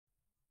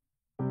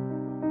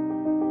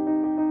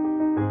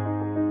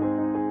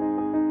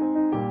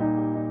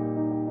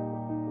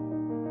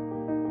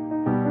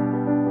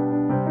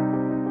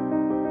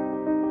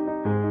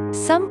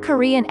Some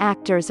Korean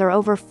actors are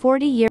over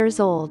 40 years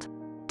old.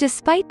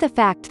 Despite the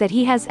fact that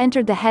he has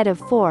entered the head of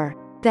 4,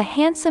 the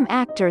handsome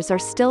actors are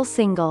still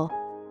single.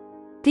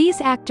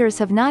 These actors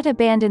have not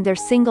abandoned their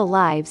single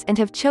lives and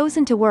have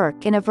chosen to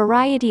work in a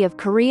variety of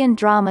Korean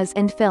dramas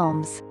and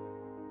films.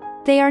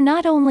 They are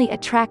not only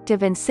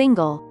attractive and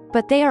single,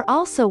 but they are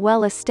also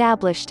well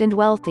established and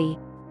wealthy.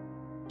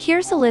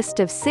 Here's a list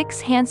of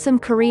 6 handsome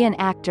Korean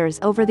actors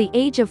over the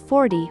age of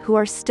 40 who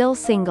are still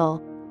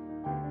single.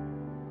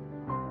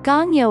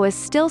 Gong Yoo is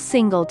still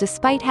single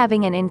despite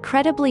having an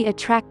incredibly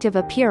attractive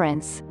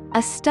appearance,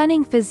 a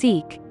stunning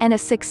physique, and a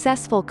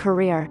successful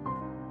career.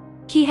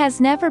 He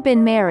has never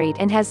been married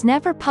and has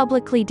never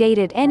publicly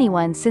dated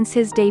anyone since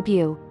his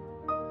debut.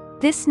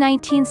 This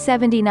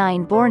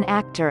 1979-born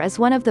actor is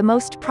one of the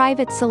most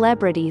private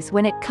celebrities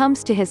when it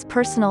comes to his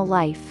personal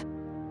life.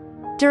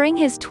 During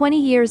his 20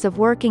 years of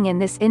working in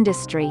this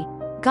industry,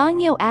 Gong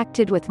Yoo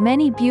acted with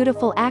many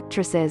beautiful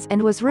actresses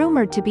and was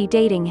rumored to be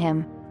dating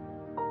him.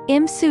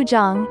 Im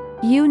Soo-jung,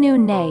 Yoo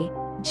Noon-nae,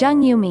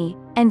 Jung Yoo-mi,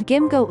 and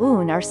Kim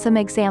Go-eun are some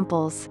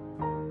examples.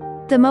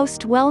 The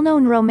most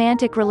well-known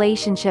romantic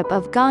relationship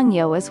of Gong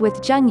Yoo is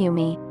with Jung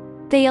Yoo-mi.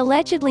 They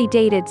allegedly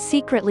dated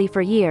secretly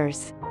for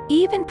years,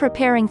 even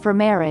preparing for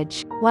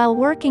marriage, while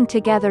working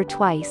together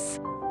twice.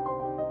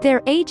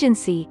 Their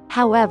agency,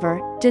 however,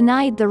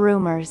 denied the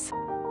rumors.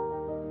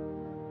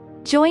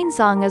 Jung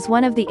Sung is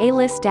one of the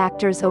A-list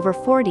actors over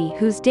 40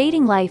 whose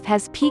dating life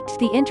has piqued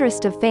the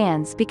interest of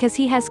fans because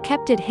he has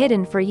kept it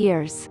hidden for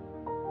years.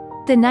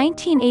 The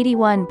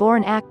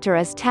 1981-born actor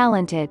is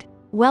talented,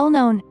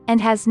 well-known, and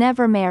has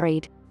never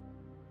married.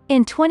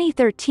 In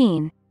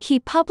 2013, he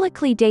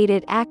publicly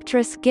dated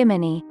actress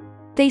Gimini.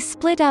 They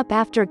split up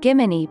after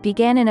Gimini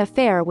began an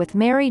affair with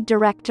married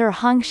director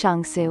Hong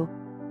Sang-soo.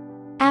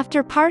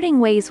 After parting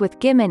ways with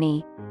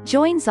Gimini,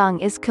 Jung Sung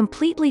is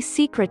completely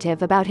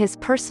secretive about his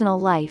personal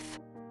life.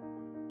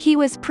 He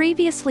was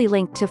previously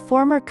linked to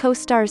former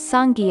co-stars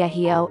Song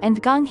Gi-hyo and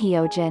Gong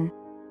Hyo-jin.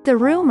 The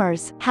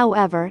rumors,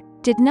 however,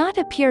 did not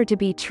appear to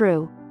be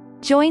true.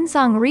 Jung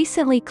Sung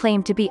recently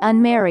claimed to be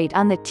unmarried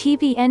on the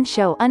TVN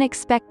show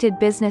Unexpected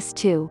Business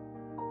 2.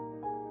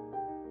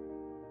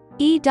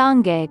 Lee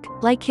Dong-gik,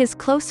 like his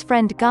close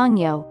friend Gong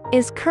Yoo,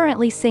 is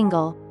currently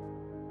single.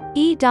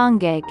 Lee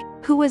Dong-gik,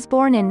 who was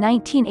born in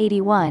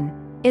 1981,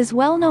 is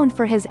well known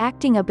for his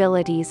acting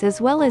abilities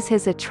as well as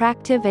his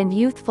attractive and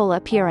youthful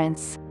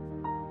appearance.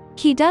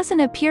 He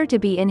doesn't appear to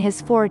be in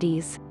his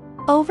 40s.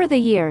 Over the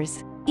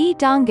years, Lee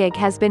Dong-gik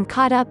has been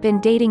caught up in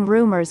dating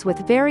rumors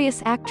with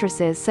various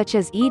actresses such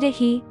as Lee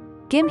Da-hee,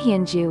 Kim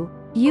Hyun-ju,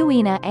 Yoo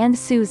Ina and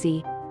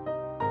Suzy.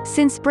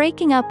 Since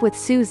breaking up with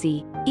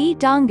Suzy, Lee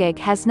Dong-gik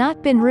has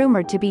not been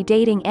rumored to be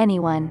dating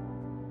anyone.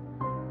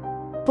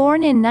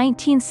 Born in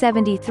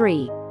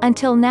 1973,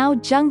 until now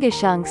Jung Woo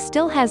Sung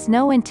still has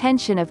no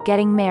intention of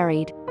getting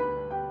married.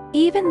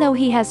 Even though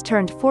he has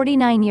turned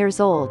 49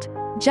 years old,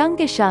 Jung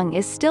Woo Sung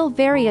is still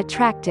very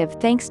attractive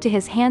thanks to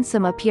his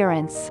handsome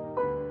appearance.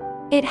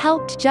 It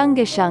helped Jung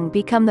Woo Sung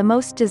become the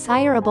most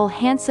desirable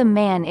handsome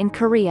man in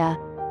Korea.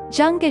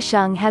 Jung Woo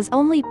Sung has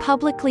only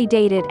publicly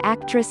dated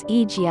actress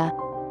Lee Ji-a.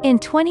 In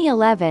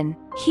 2011,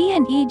 he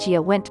and Lee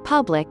Ji-a went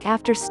public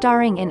after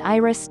starring in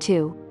Iris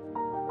 2.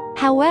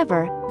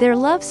 However, their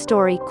love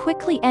story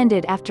quickly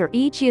ended after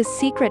Lee Ji-a's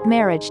secret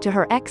marriage to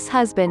her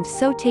ex-husband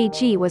So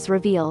Tae-ji was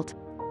revealed.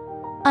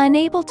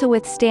 Unable to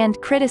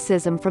withstand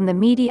criticism from the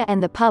media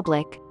and the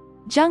public,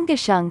 Jung Woo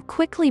Sung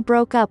quickly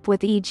broke up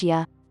with Lee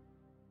Ji-a.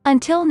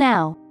 Until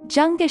now,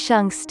 Jung Woo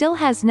Sung still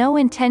has no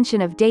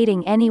intention of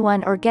dating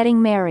anyone or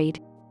getting married.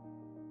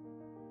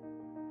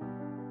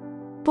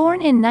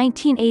 Born in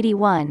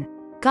 1981,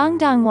 Kang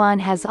Dong Won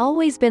has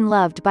always been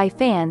loved by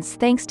fans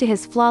thanks to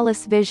his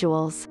flawless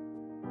visuals.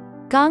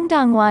 Kang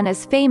Dong Won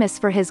is famous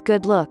for his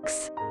good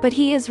looks, but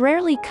he is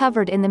rarely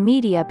covered in the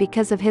media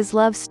because of his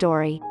love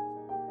story.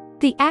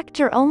 The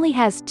actor only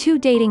has 2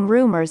 dating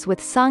rumors with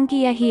Song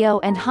Gi-hyo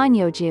and Han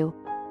Hyo-ju.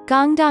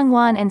 Kang Dong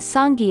Won and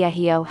Song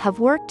Gi-hyo have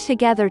worked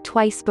together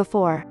twice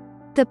before.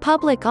 The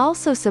public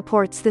also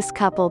supports this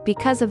couple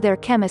because of their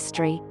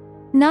chemistry.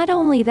 Not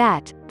only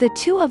that, the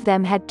two of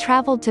them had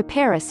traveled to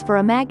Paris for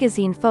a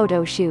magazine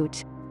photo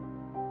shoot.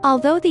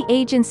 Although the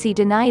agency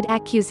denied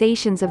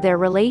accusations of their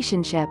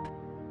relationship,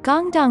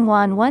 Kang Dong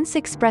Won once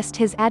expressed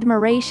his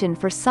admiration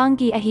for Song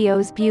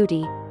Gi-hyo's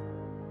beauty.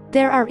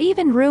 There are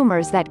even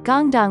rumors that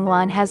Kang Dong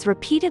Won has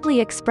repeatedly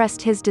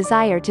expressed his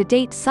desire to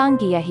date Song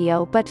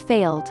Gi-hyo but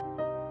failed.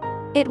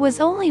 It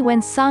was only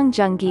when Song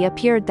Joong-gi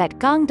appeared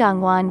that Kang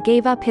Dong Won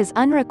gave up his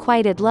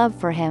unrequited love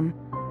for him.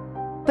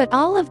 But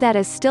all of that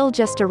is still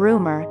just a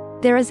rumor,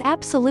 there is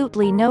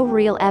absolutely no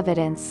real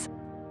evidence.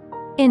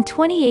 In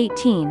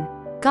 2018,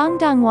 Kang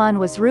Dong Won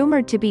was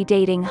rumored to be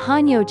dating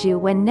Han Hyo-ju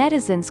when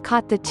netizens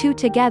caught the two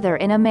together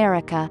in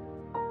America.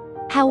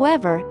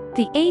 However,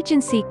 the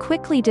agency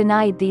quickly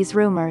denied these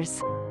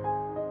rumors.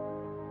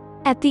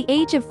 At the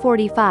age of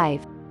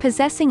 45,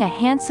 possessing a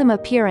handsome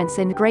appearance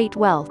and great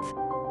wealth,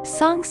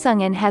 Song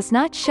Seung-in has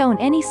not shown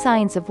any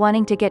signs of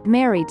wanting to get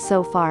married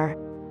so far.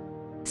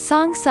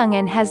 Song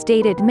Seung-in has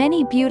dated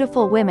many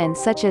beautiful women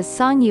such as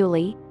Song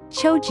Yuli,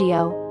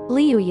 Chojio,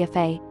 Liu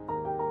Yifei.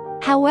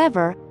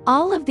 However,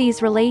 all of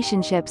these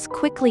relationships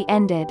quickly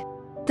ended.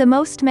 The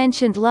most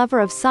mentioned lover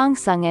of Song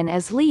Seung-in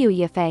is Liu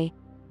Yifei.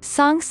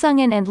 Song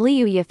Seung-in and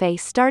Liu Yifei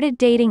started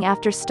dating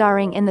after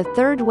starring in The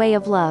Third Way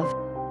of Love.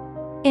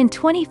 In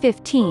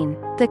 2015,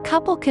 the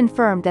couple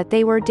confirmed that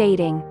they were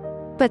dating.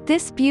 But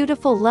this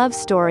beautiful love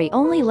story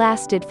only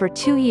lasted for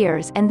 2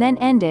 years and then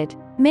ended,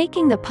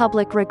 making the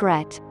public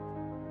regret.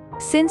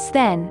 Since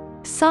then,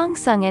 Song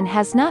Seung-in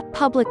has not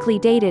publicly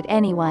dated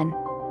anyone.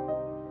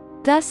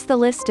 Thus the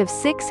list of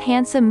 6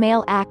 handsome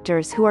male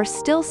actors who are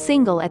still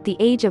single at the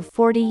age of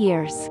 40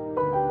 years.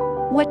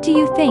 What do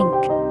you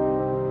think?